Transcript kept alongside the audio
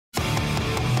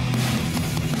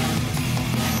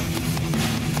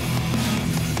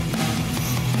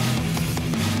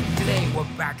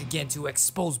begin to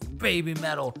expose baby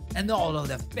metal and all of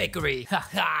the fakery.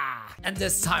 Haha! And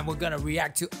this time we're gonna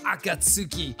react to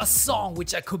AKATSUKI, a song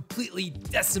which I completely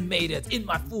decimated in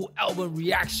my full album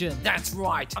reaction. That's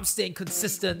right, I'm staying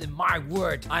consistent in my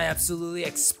word. I absolutely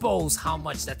expose how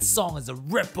much that song is a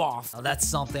ripoff. Now that's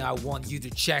something I want you to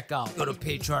check out. Go to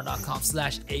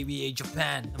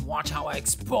patreon.com/ABAJapan and watch how I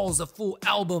expose the full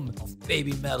album of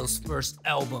BABYMETAL's first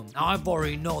album. Now I've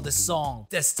already know the song.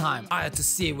 This time I had to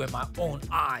see it with my own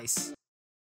eyes.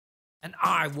 And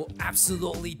I will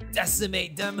absolutely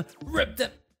decimate them, rip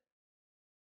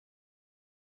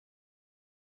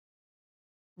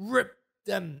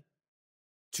them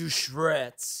to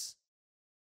shreds.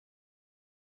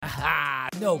 Aha,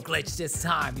 no glitch this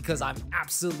time because I'm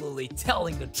absolutely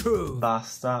telling the truth.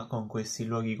 Basta con questi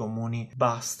luoghi comuni,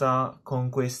 basta con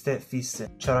queste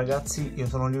fisse. Ciao ragazzi, io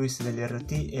sono Lewis degli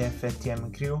RT e FTM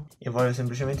Crew e voglio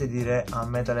semplicemente dire a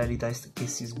Metal Elitist che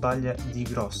si sbaglia di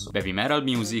grosso. Baby metal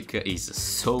music is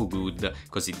so good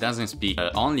because it doesn't speak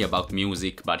only about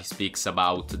music, but it speaks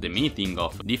about the meeting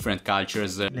of different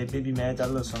cultures. Le baby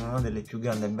metal sono una delle più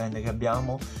grandi band che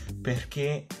abbiamo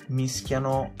perché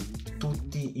mischiano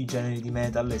tutti i generi di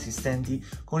metal esistenti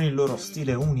con il loro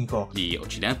stile unico. The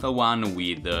Occidental one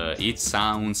with its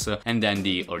sounds, and then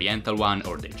the Oriental one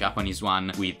or the Japanese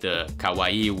one with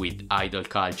kawaii, with idol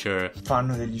culture.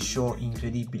 Fanno degli show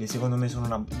incredibili, secondo me sono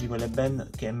una di quelle band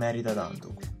che merita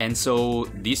tanto. And so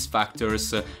these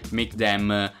factors make them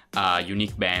a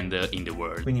unique band in the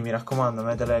world. Quindi mi raccomando,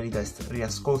 Metal Elitist,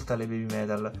 riascolta le baby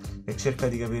metal e cerca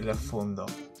di capirle a fondo,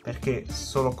 perché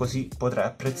solo così potrai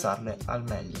apprezzarle al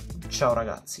meglio. Ciao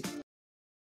ragazzi.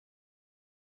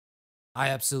 I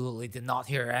absolutely did not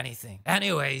hear anything.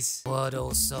 Anyways, what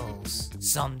old souls.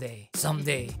 Someday,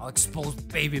 I'll expose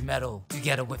baby metal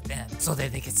together with them so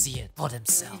that they can see it for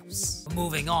themselves.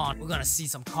 Moving on, we're gonna see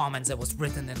some comments that was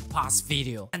written in the past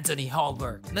video. Anthony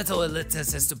Hallberg. Metal Elitist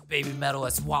says to baby metal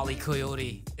as Wally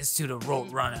Coyote is to the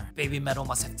Road Runner. Baby metal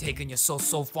must have taken your soul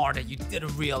so far that you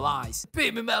didn't realize.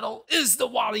 Baby metal is the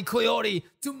Wally Coyote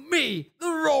to me,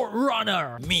 the Road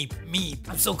Runner. Meep, meep.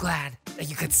 I'm so glad that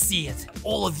you could see it.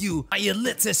 All of you, my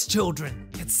elitist children,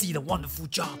 can see the wonderful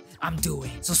job I'm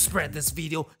doing. So spread this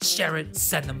video, share it,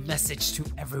 send a message to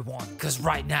everyone. Cause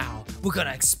right now, we're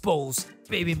gonna expose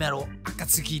baby metal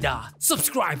AKATSUKI da.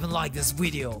 Subscribe and like this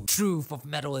video. Truth of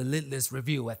Metal Elitist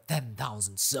review at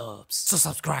 10,000 subs. So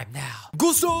subscribe now.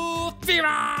 Gusto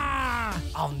Fira!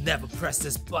 I'll never press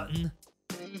this button.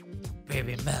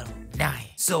 Baby metal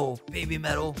night. So baby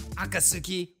metal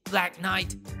AKATSUKI Black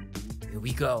Knight. Here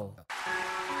we go.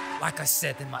 Like I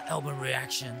said in my album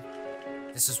reaction,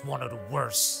 this is one of the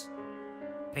worst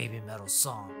baby metal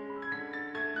songs.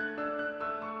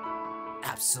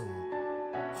 Absolute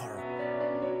horrible.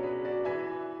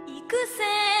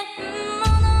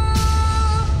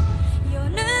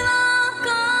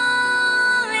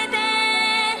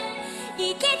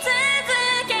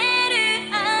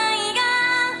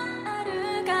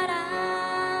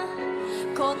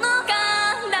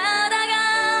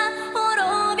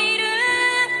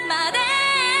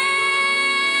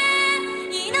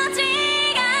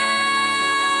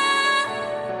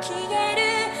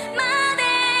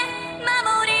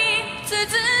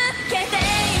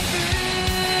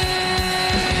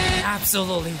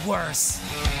 Absolutely worse.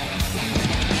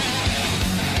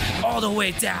 All the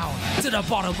way down to the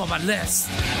bottom of my list.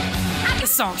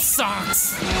 This song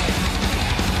sucks.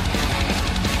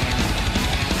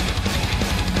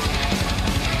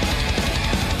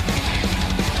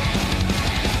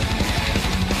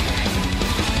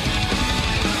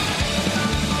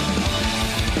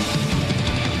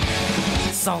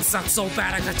 This song sucks so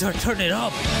bad I gotta turn it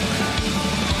up.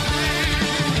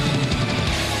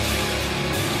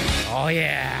 Oh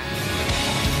yeah.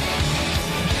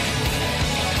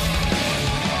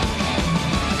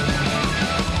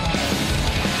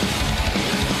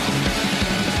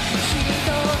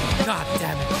 God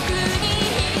damn it.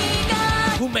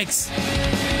 Who makes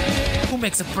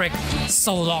a brick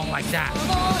so long like that?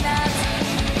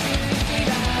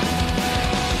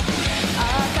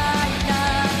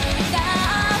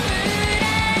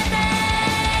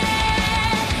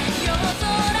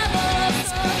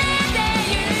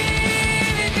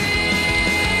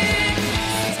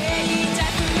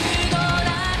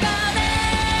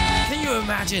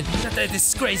 Imagine that they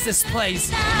disgraced this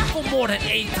place for more than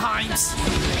 8 times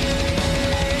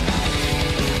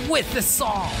with this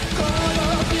song.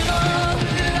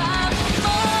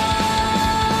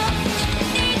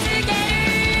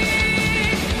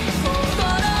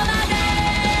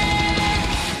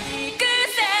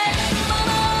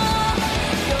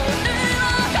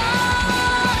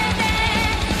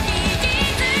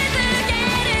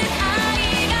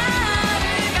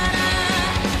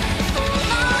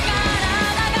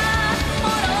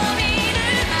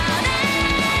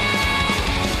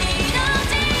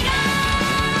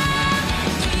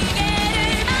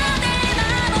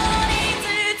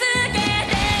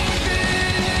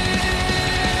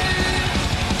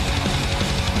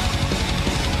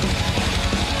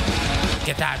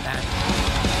 at that, man.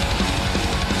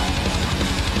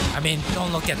 I mean,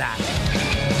 don't look at that.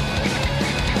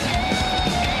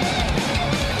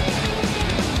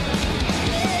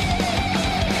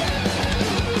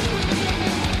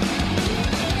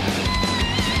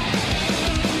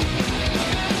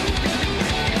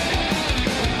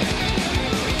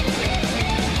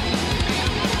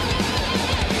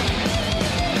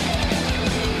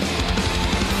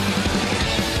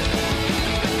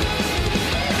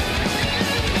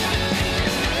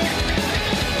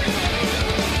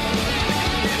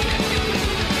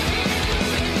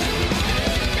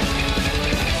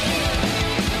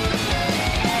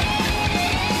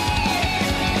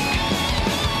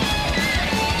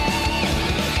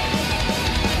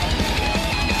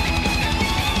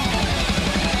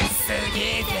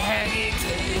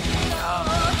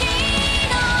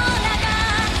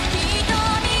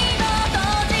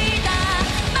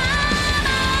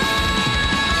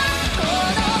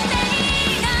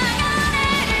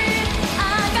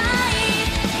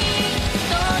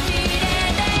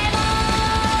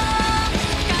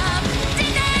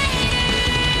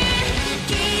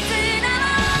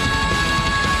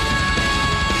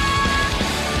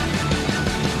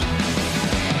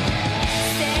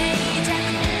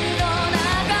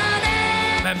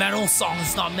 Metal song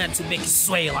is not meant to make you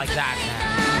sway like that,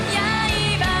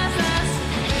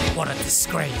 man. What a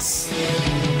disgrace.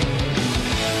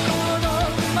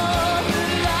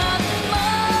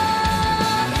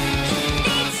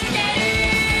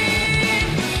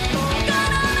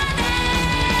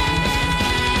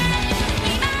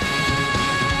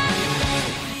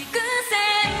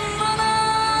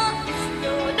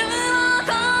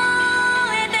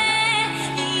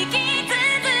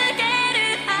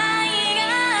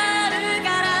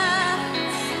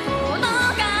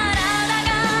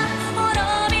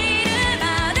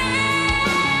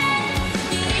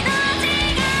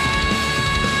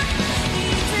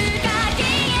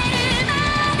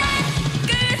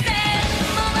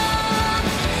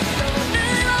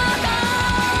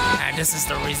 This is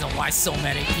the reason why so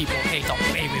many people hate on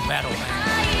baby metal, man.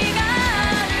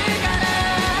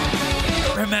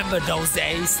 Remember those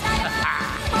days?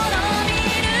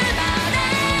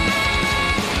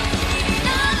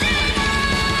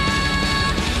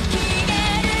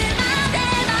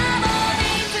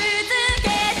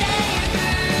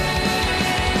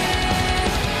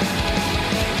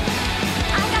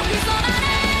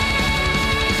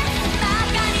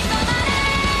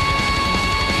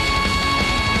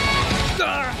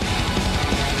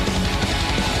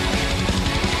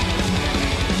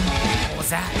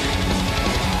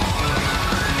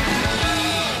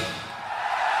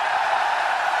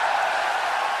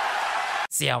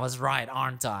 See, I was right,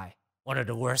 aren't I? One of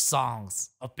the worst songs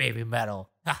of baby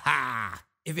metal. Haha!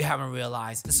 If you haven't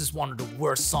realized, this is one of the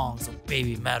worst songs of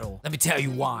baby metal. Let me tell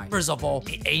you why. First of all,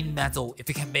 it ain't metal if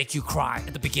it can make you cry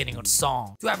at the beginning of the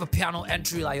song. To have a piano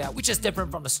entry like that, which is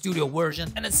different from the studio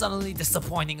version, and then suddenly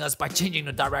disappointing us by changing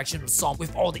the direction of the song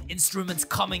with all the instruments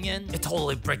coming in, it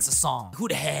totally breaks the song. Who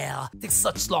the hell takes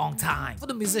such long time for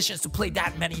the musicians to play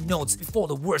that many notes before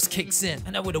the worst kicks in?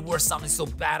 And then with the worst sounding so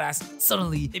badass,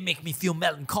 suddenly they make me feel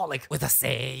melancholic with a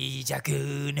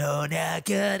Seijaku no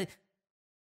Nakari.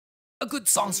 A good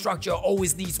song structure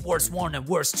always needs verse 1 and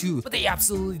verse 2, but they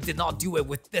absolutely did not do it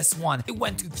with this one. They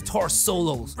went to guitar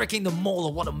solos, breaking the mold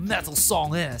of what a metal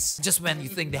song is. Just when you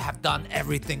think they have done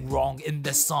everything wrong in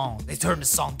this song, they turn the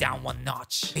song down one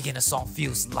notch, making the song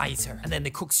feels lighter, and then they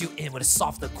cooks you in with a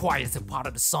softer, quieter part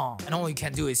of the song. And all you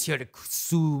can do is hear the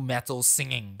kutsu metal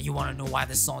singing. You wanna know why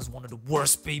this song is one of the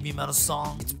worst baby metal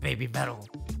songs? It's baby metal.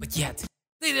 But yet,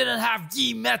 they didn't have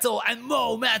Yi metal and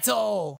Mo metal!